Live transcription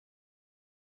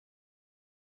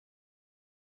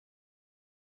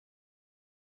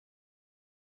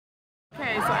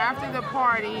so after the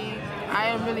party, I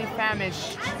am really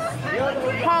famished.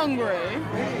 Hungry.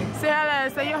 Say hello,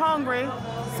 say you're hungry.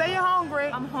 Say you're hungry.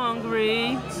 I'm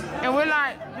hungry. And we're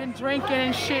like, been drinking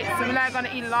and shit, so we're not gonna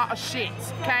eat a lot of shit,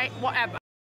 okay? Whatever.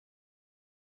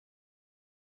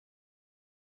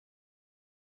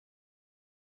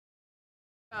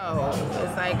 So,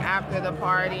 it's like after the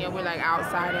party and we're like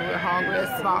outside and we're hungry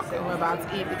as fuck and we're about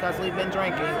to eat because we've been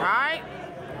drinking, right?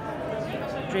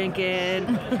 Drinking.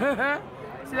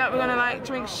 So that we're gonna like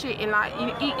drink shit and like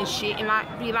eating shit and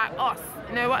like be like us.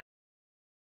 You know what?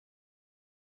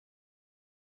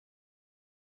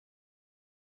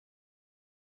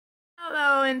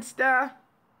 Hello, Insta.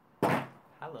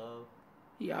 Hello.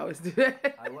 You always do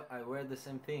that. I wear the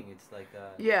same thing. It's like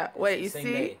yeah. Wait, you same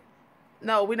see? day.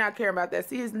 No, we're not caring about that.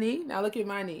 See his knee? Now look at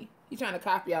my knee. He's trying to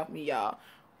copy off me, y'all.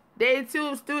 Day 2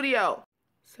 of studio.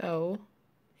 So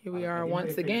here we are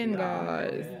once again,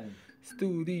 guys.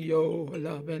 Studio,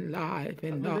 love and life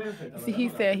and see, he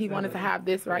said he wanted to have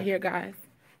this right here, guys.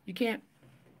 You can't.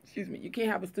 Excuse me. You can't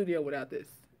have a studio without this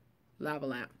lava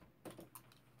lamp.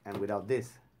 And without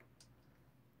this.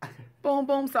 Boom,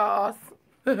 boom, sauce.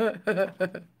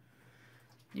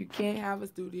 You can't have a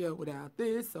studio without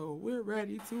this, so we're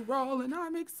ready to roll, and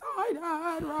I'm excited.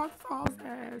 Rock sauce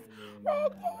ass.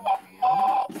 Rock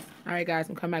sauce. All right, guys,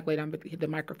 I'm coming back later. I'm about to hit the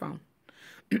microphone.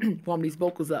 Warm these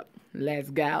vocals up. Let's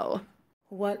go.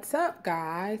 What's up,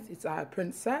 guys? It's our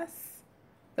princess.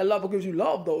 The lover gives you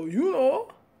love, though, you know.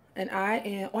 And I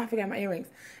am, oh, I forgot my earrings.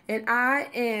 And I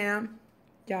am,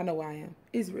 y'all know where I am,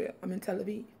 Israel. I'm in Tel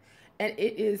Aviv. And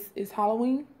it's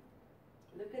Halloween.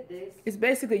 Look at this. It's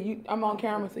basically, I'm on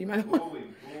camera, so you might know.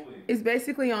 It's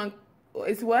basically on,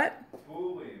 it's what?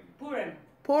 Purim.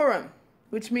 Purim,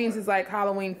 which means it's like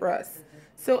Halloween for us.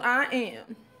 So I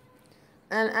am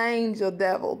an angel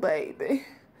devil, baby.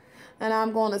 And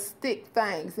I'm going to stick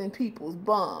things in people's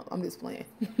bum. I'm just playing.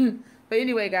 But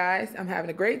anyway, guys, I'm having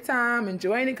a great time,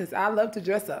 enjoying it, because I love to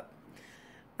dress up.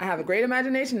 I have a great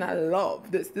imagination. I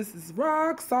love this. This is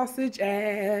rock sausage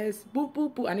ass. Boop,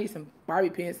 boop, boop. I need some Barbie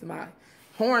pins so my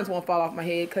horns won't fall off my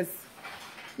head, because,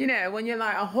 you know, when you're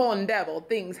like a horn devil,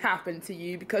 things happen to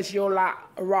you because you're like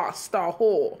a rock star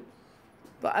whore.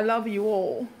 But I love you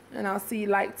all, and I'll see you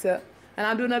later. And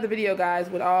I'll do another video, guys,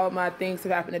 with all my things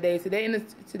that happened today.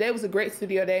 Today was a great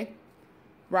studio day.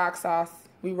 Rock sauce.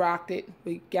 We rocked it.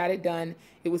 We got it done.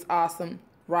 It was awesome.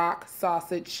 Rock,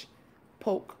 sausage,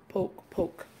 poke, poke,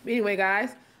 poke. But anyway,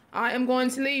 guys, I am going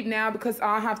to leave now because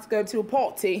I have to go to a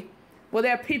party where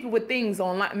there are people with things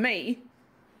on like me.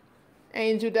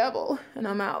 Angel devil. And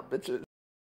I'm out, bitches.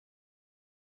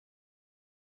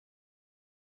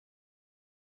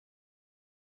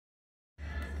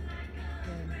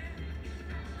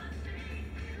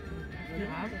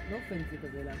 לא פנסי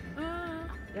כזה לך.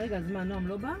 רגע, זמן, נועם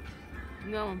לא בא?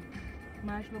 נועם.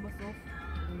 מה יש לו בסוף?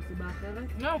 זו מסיבה אחרת?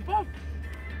 לא, פה.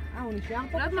 הוא נשאר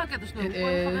פה? לא יודעת מה הקטע שלו,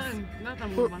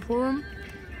 הוא כל Purim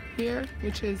here,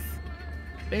 which is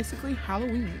basically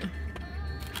Halloween.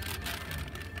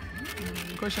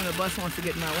 Of course, the bus wants to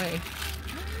get in my way.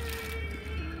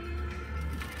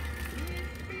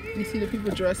 You see the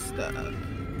people dressed up.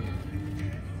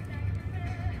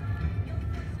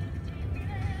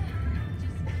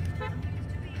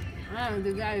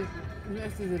 The guy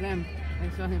dressed as them. I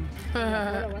saw him.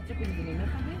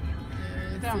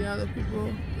 See other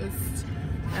people just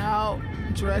out,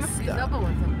 dressed up,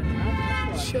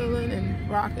 chilling and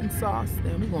rocking sauce.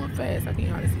 Damn, we going fast. I can't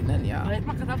hardly see none of y'all. ראית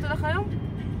מה כתבת לך היום?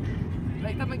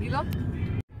 ראית מגילות?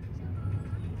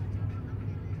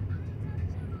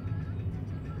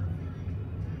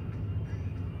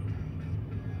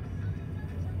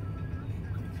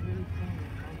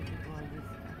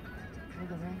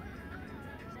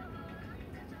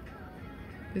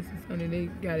 This is honey, they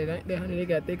got it, ain't they, honey? They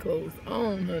got their clothes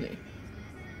on, honey.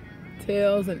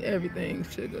 Tails and everything,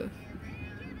 sugar.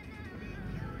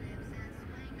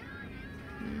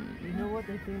 You know what?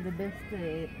 I think the best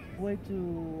way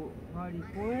to party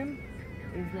Purim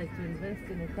is like to invest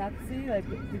in a taxi, like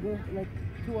to go like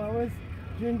 2 hours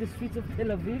during the streets of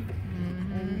Tel Aviv,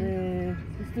 and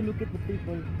just to look at the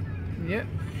people. Yep.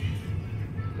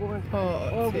 Or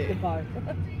with the car.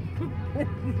 It's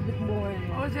a bit more.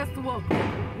 Or just walk. No,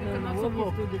 walking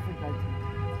is too difficult.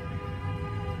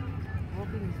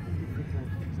 Walking is too difficult.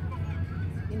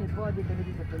 הנה, פה עדי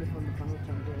קניתי את הטלפון בחנות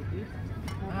שם VIP.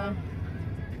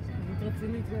 זאת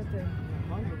רצינית יותר.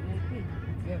 נכון, זה VIP.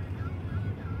 כן.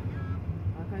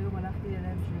 רק היום הלכתי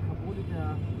אליהם שיחברו לי את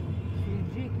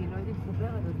ה-3G, כי לא הייתי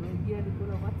מספרת, אז לא הגיע לי כל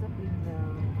הוואטסאפים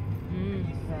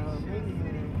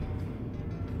והמיילים.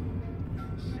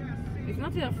 It's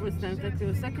not your first time, it's like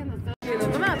your second or third.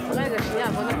 רגע,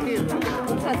 שנייה, בוא נכיר.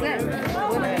 כזה,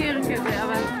 בוא נכיר כזה,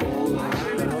 אבל... מה?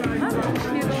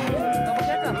 כאילו, לא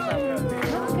בקטע עכשיו.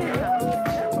 לא בקטע.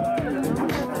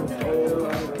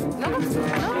 לא מבסוט,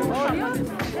 לא, להיות,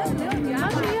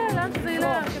 לאן שיהיה, לאן שזה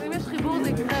ילך. אם יש חיבור זה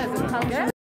יקרה, זה בכלל כן?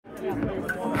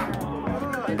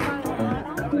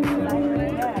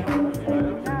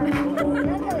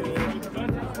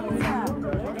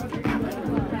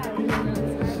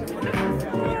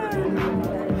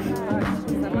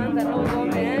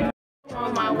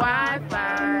 On my Wi-Fi,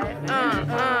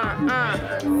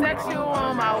 sexual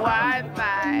on my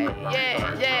Wi-Fi,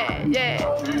 yeah.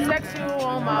 Sexual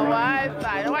on my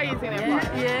Wi-Fi. Why you saying that part?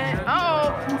 Yeah. Oh,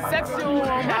 sexual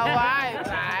on my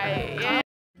Wi-Fi, yeah.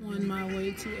 On my way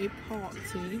to a party.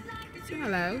 Say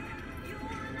hello.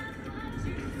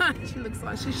 She looks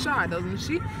like she's shy, doesn't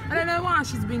she? I don't know why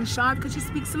she's being shy, because she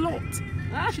speaks a lot.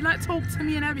 She like talk to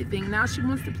me and everything. Now she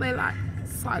wants to play like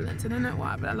silent. I don't know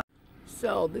why, but I like.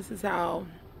 So this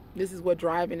is what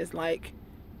driving is like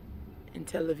in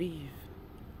Tel Aviv.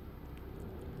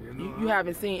 You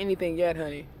haven't seen anything yet,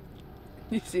 honey.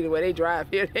 You see the way they drive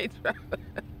here. They drive.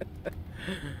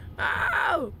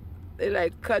 Oh, they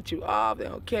like cut you off. They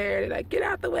don't care. They like get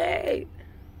out the way.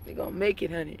 They gonna make it,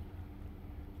 honey.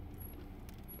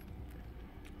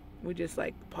 We're just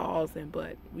like pausing,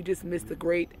 but we just missed a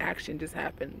great action just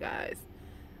happened, guys.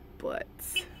 But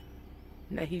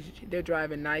now they're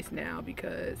driving nice now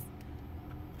because,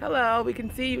 hello, we can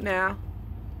see you now.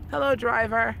 Hello,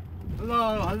 driver.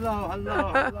 Hello.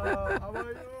 How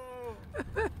are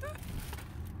you?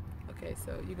 Okay,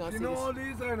 so you're gonna You see know this. all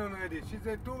these already. She's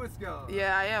a tourist girl.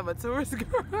 Yeah, I am a tourist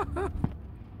girl.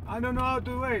 I don't know how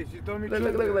to wait. She told me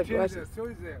Look, watch this. So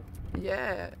is there.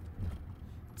 Yeah.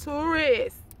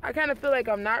 Tourist. I kind of feel like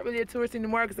I'm not really a tourist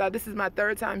anymore because this is my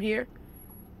third time here.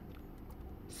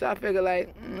 So I figure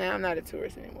like, nah, I'm not a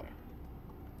tourist anymore.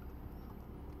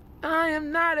 I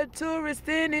am not a tourist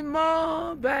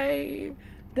anymore, babe.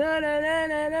 Da da da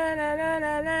da da da da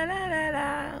da da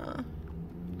da.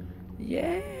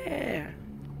 Yeah.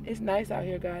 It's nice out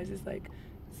here, guys. It's like,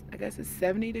 I guess it's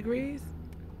 70 degrees.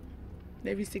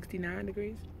 Maybe 69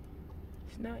 degrees.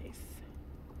 It's nice.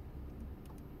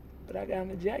 But I got on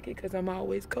a jacket because I'm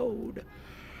always cold.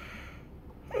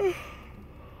 Of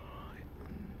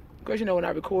course, you know, when I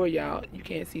record y'all, you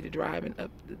can't see the driving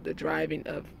of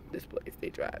this place. They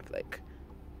drive like.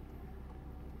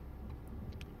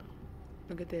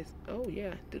 Look at this. Oh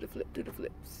yeah, do the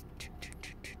flips.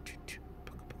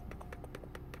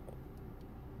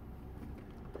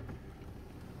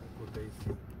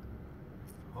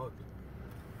 Hot.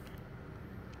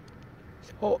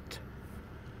 It's hot.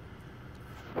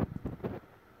 And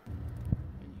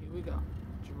here we go.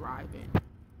 Driving.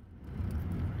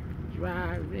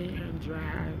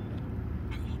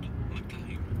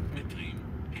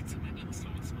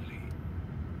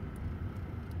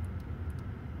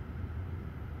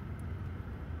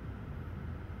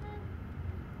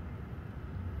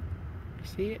 You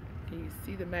see it? Can you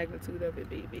see the magnitude of it,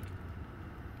 baby?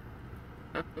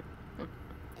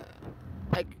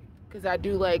 Like, cause I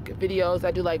do like videos,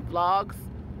 I do like vlogs,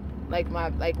 like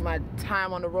my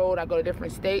time on the road. I go to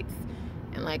different states,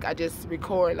 and like I just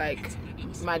record like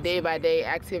my day-by-day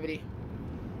activity.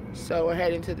 So we're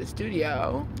heading to the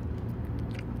studio.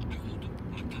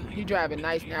 He driving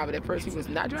nice now, but at first he was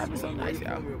not driving so nice,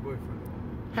 y'all.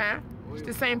 Huh? It's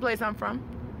the same place I'm from.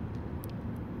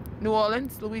 New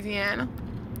Orleans, Louisiana.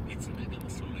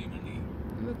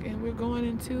 Look, and we're going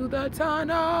into the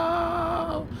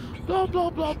tunnel. Blah, blah,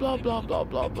 blah, blah, blah, blah,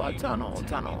 blah, blah. Tunnel.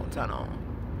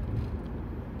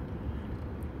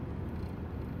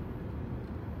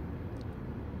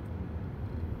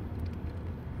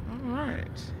 All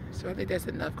right. So I think that's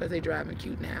enough because they're driving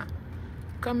cute now.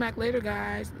 Come back later,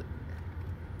 guys.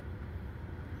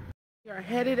 We are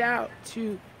headed out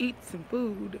to eat some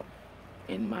food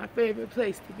in my favorite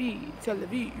place to be, Tel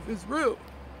Aviv. It's real.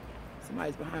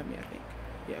 Somebody's behind me, I think.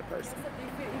 Yeah, person.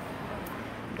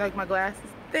 Like my glasses?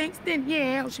 Thanks,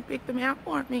 Danielle. She picked them out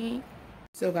for me.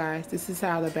 So guys, this is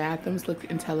how the bathrooms look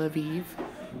in Tel Aviv.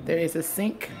 There is a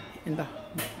sink in the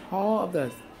hall of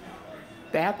the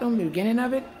bathroom, the beginning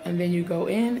of it, and then you go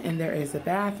in and there is a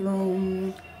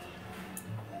bathroom.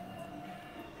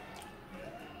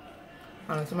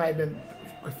 I don't know, somebody been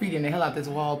graffitiing the hell out this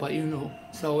wall, but you know.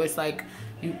 So it's like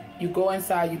you go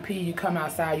inside, you pee, you come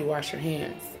outside, you wash your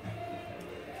hands.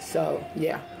 So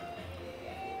yeah,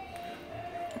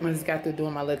 I just got through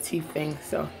doing my little teeth thing.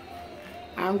 So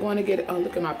I'm going to get, oh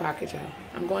look at my pocket, y'all.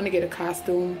 I'm going to get a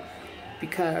costume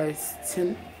because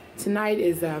tonight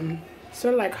is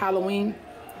sort of like Halloween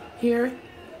here.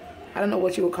 I don't know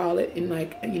what you would call it in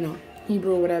like, you know,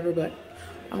 Hebrew or whatever, but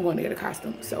I'm going to get a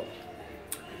costume. So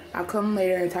I'll come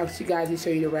later and talk to you guys and show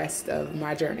you the rest of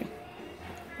my journey.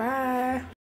 Bye.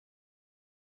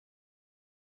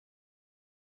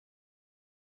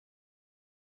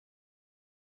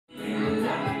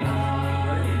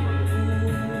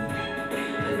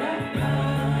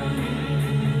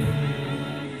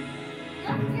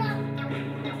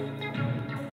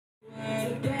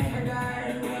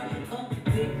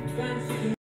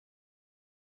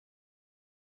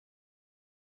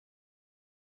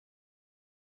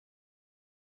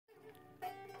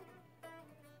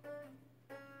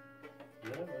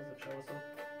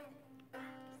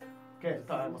 כן,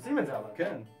 הם עושים את זה אבל.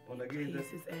 כן, בוא נגיד.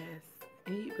 Kiss his ass.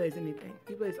 And he plays anything.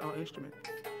 He plays all instruments,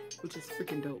 which is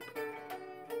freaking dope.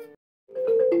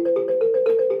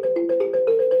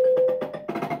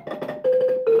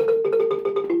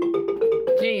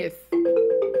 Genius.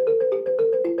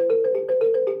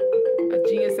 A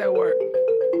genius at work.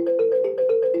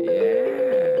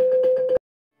 Yeah.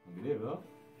 מגניב, לא?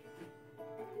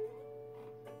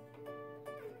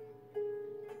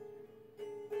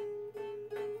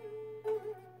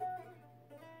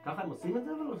 ככה הם עושים את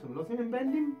זה אבל? הם לא עושים עם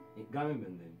בנדים? גם עם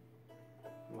בנדים.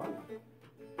 וואלה.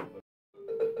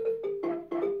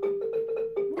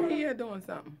 Where he at doing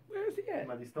something? Where is he at?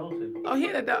 עם הדיסטורשן. Oh, he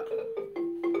at the door.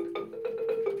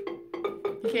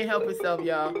 He can't help himself,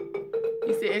 y'all.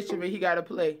 He said instrument he gotta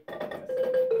play.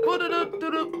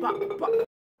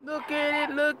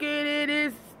 Look at it,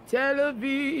 it's Tel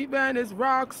Aviv and it's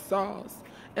rock sauce.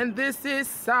 And this is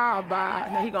Saba.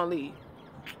 Now he gonna leave.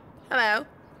 Hello.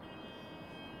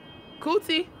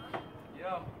 Kuti.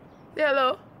 Yo. Say hello.